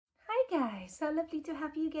guys, so lovely to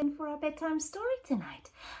have you again for our bedtime story tonight.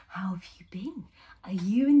 How have you been? Are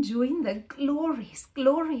you enjoying the glorious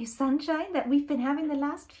sunshine that we've been having the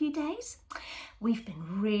last few days? We've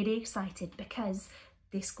been really excited because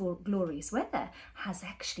this glorious weather has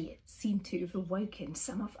actually seemed to have awoken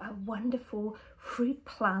some of our wonderful fruit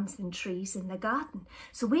plants and trees in the garden.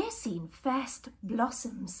 So we're seeing first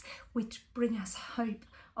blossoms which bring us hope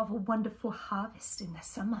of a wonderful harvest in the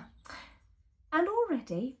summer. And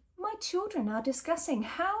already my children are discussing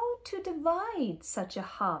how to divide such a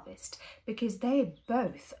harvest because they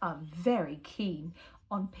both are very keen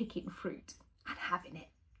on picking fruit and having it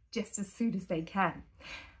just as soon as they can.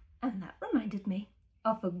 And that reminded me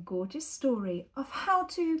of a gorgeous story of how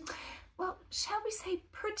to, well, shall we say,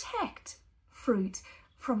 protect fruit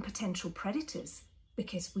from potential predators,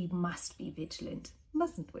 because we must be vigilant,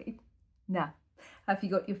 mustn't we? Now, have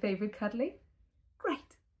you got your favourite cuddly?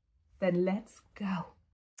 Great, then let's go.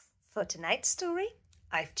 For tonight's story,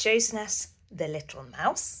 I've chosen us the little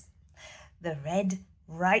mouse, the red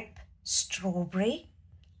ripe strawberry,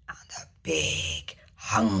 and a big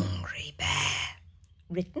hungry bear.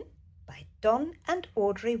 Written by Don and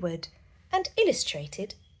Audrey Wood and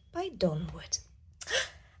illustrated by Don Wood.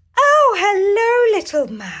 Oh, hello, little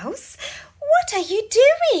mouse. What are you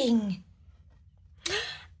doing?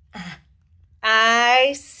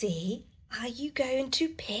 I see. Are you going to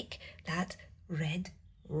pick that red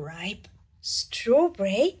ripe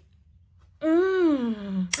strawberry?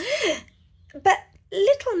 But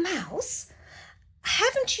little mouse,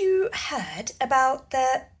 haven't you heard about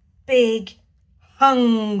the big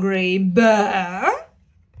hungry bear?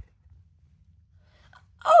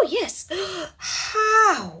 Oh yes,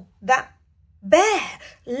 how that bear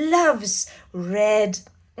loves red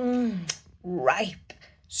ripe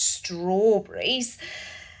strawberries.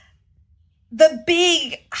 The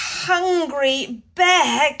big hungry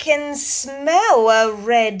bear can smell a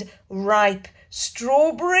red ripe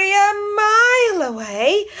strawberry a mile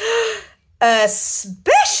away,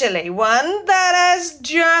 especially one that has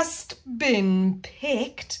just been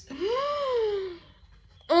picked.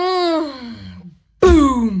 Boom,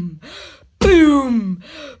 boom,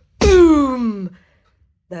 boom.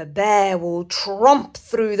 The bear will tromp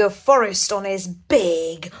through the forest on his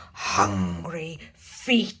big, hungry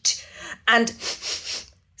feet and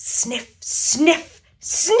sniff, sniff,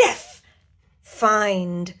 sniff,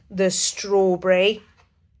 find the strawberry.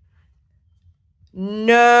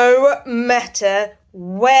 No matter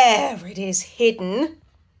where it is hidden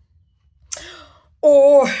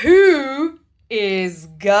or who is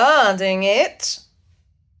guarding it,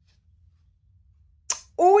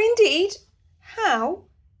 or indeed how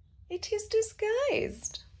it is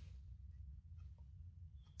disguised.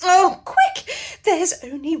 Oh, quick! There's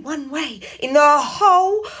only one way in the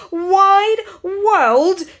whole wide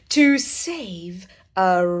world to save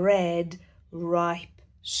a red, ripe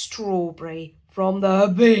strawberry from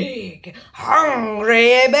the big,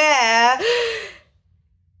 hungry bear.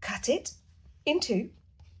 Cut it in two.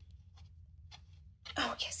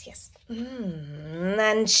 Oh, yes.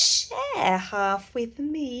 And share half with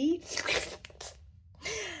me.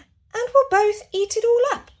 And we'll both eat it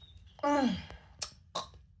all up.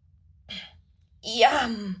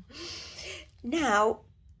 Yum! Now,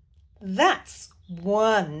 that's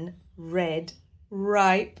one red,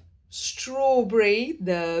 ripe strawberry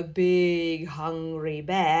the big, hungry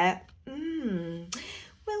bear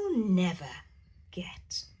will never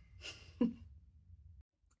get.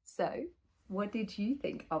 So, what did you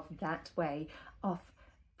think of that way of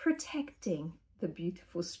protecting the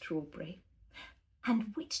beautiful strawberry?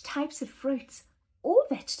 And which types of fruits or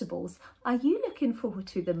vegetables are you looking forward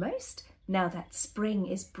to the most now that spring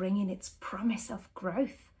is bringing its promise of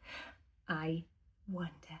growth? I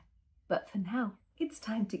wonder. But for now, it's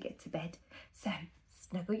time to get to bed. So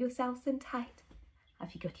snuggle yourselves in tight.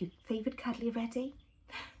 Have you got your favourite cuddly ready?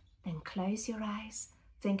 Then close your eyes.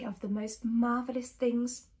 Think of the most marvellous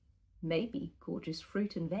things. Maybe gorgeous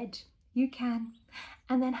fruit and veg. You can.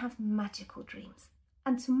 And then have magical dreams.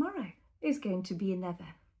 And tomorrow is going to be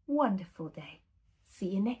another wonderful day. See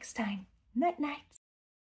you next time. Night night.